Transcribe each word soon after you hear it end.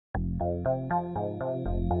For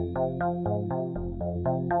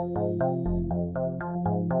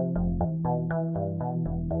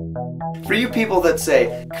you people that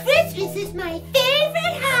say, Christmas is my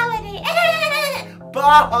favorite holiday.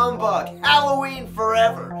 bah humbug, Halloween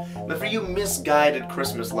forever. But for you misguided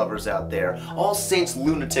Christmas lovers out there, All Saints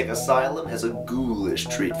Lunatic Asylum has a ghoulish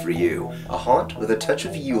treat for you. A haunt with a touch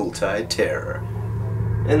of Yuletide terror.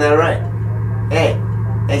 Isn't that right? Hey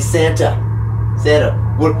Santa,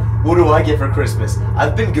 what do I get for Christmas?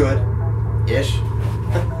 I've been good. Ish.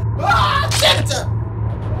 Ah, Santa!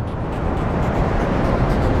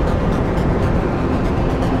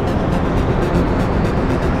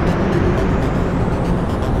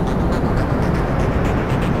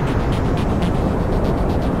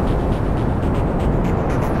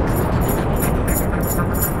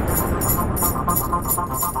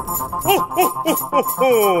 Ho, ho, ho, ho,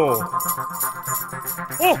 ho!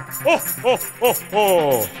 Ho, ho, ho, ho,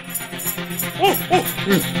 ho! Ho, ho!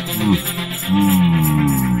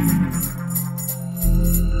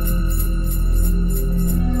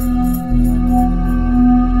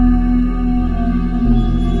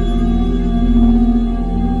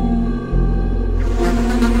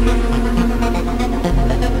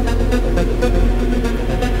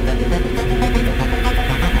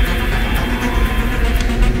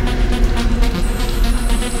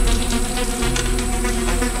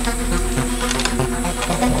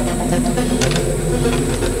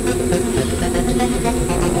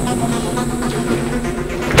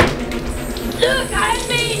 Look, I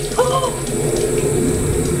made poop!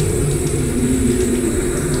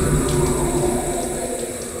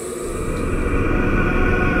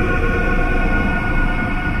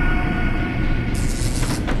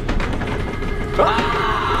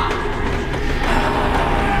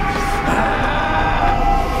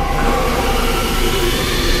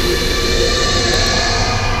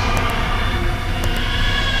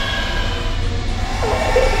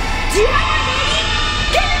 Do you want my baby?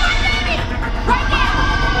 Give me my baby! Right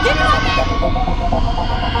now! Give me my baby!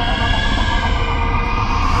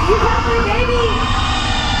 You got my baby!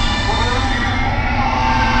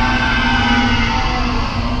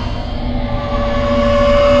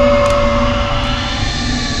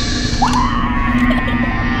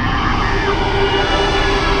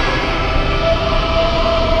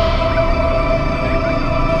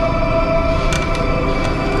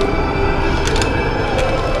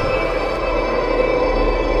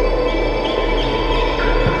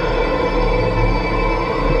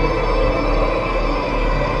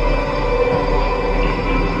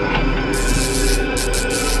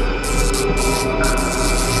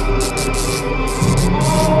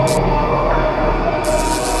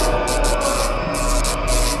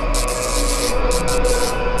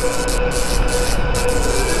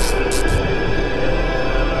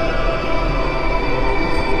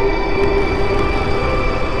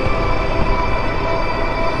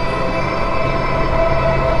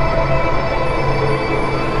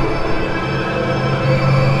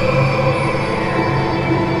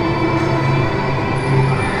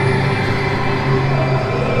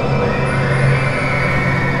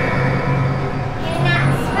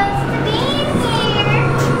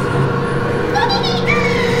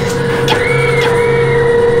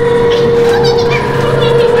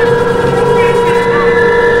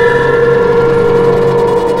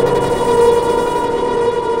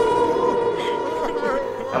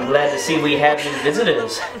 I'm glad to see we have new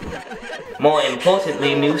visitors. More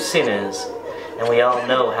importantly, new sinners. And we all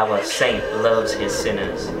know how a saint loves his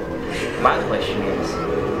sinners. My question is,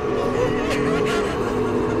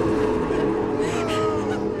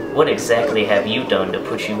 what exactly have you done to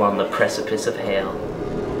put you on the precipice of hell?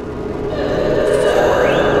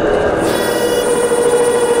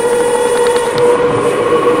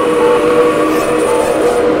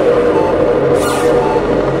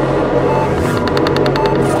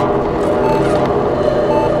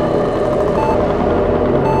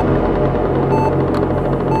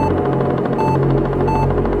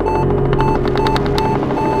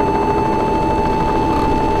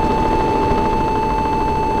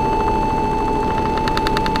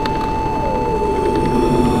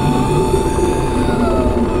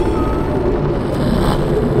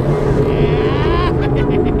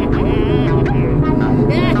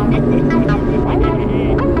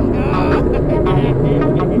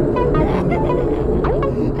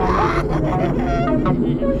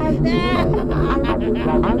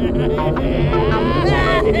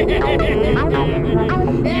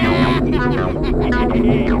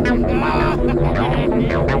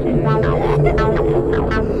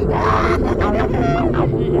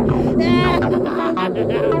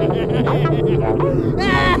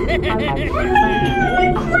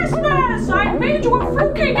 Christmas! I made you a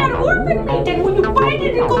fruitcake out of orphan meat, and when you bite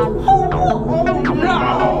it, it goes, oh no!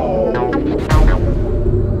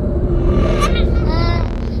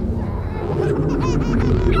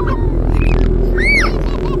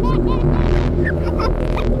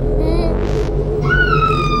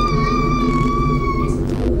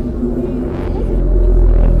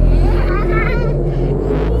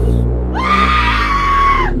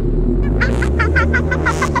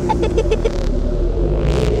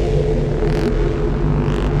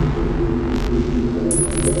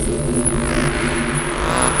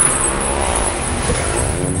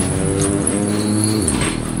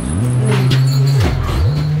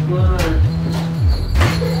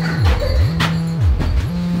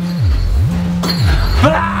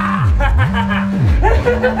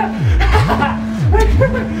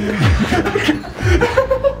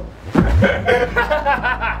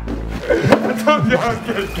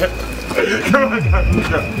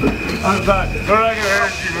 I'm fine. We're not gonna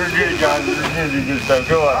hurt you. We're good, guys. We're gonna do good stuff.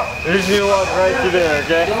 Come on. You just need to walk right through there,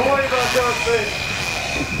 okay? Don't worry about those things.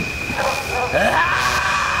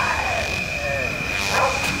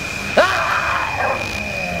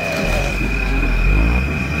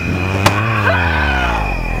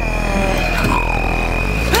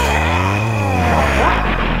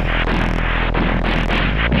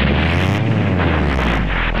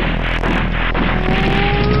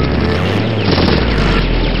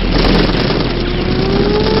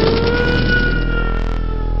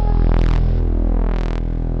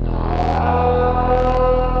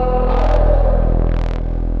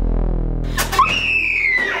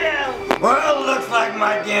 Well, looks like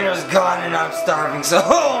my dinner's gone and I'm starving, so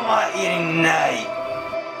who am I eating tonight?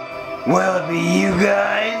 Will it be you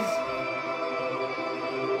guys?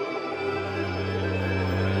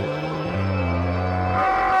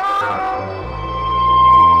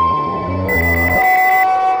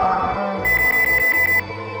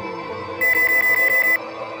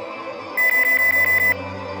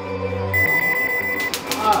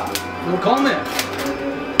 Willkommen!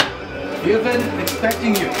 Wir been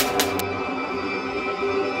expecting you.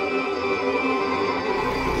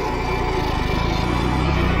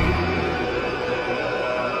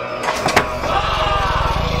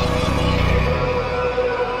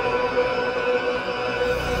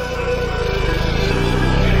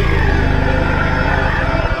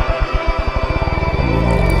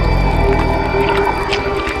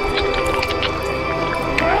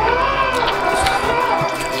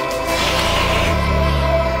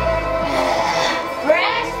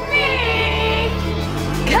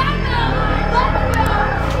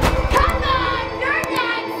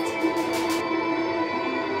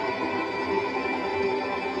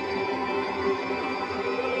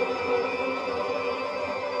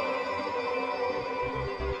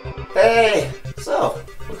 Hey, so,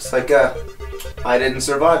 looks like I didn't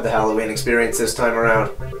survive the Halloween experience this time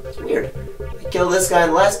around. It's weird. I killed this guy in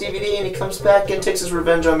the last DVD and he comes back and takes his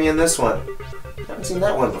revenge on me in this one. Haven't seen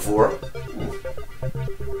that one before.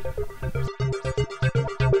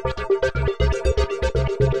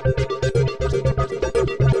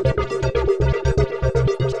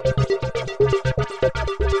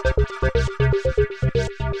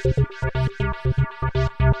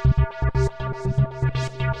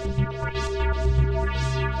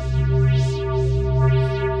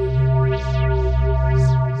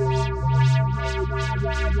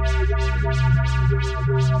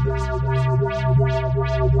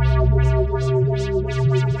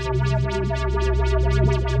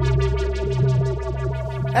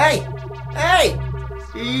 Hey! Hey!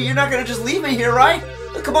 You're not gonna just leave me here, right?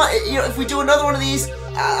 Come on, if we do another one of these,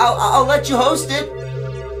 I'll let you host it.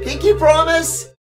 Pinky promise?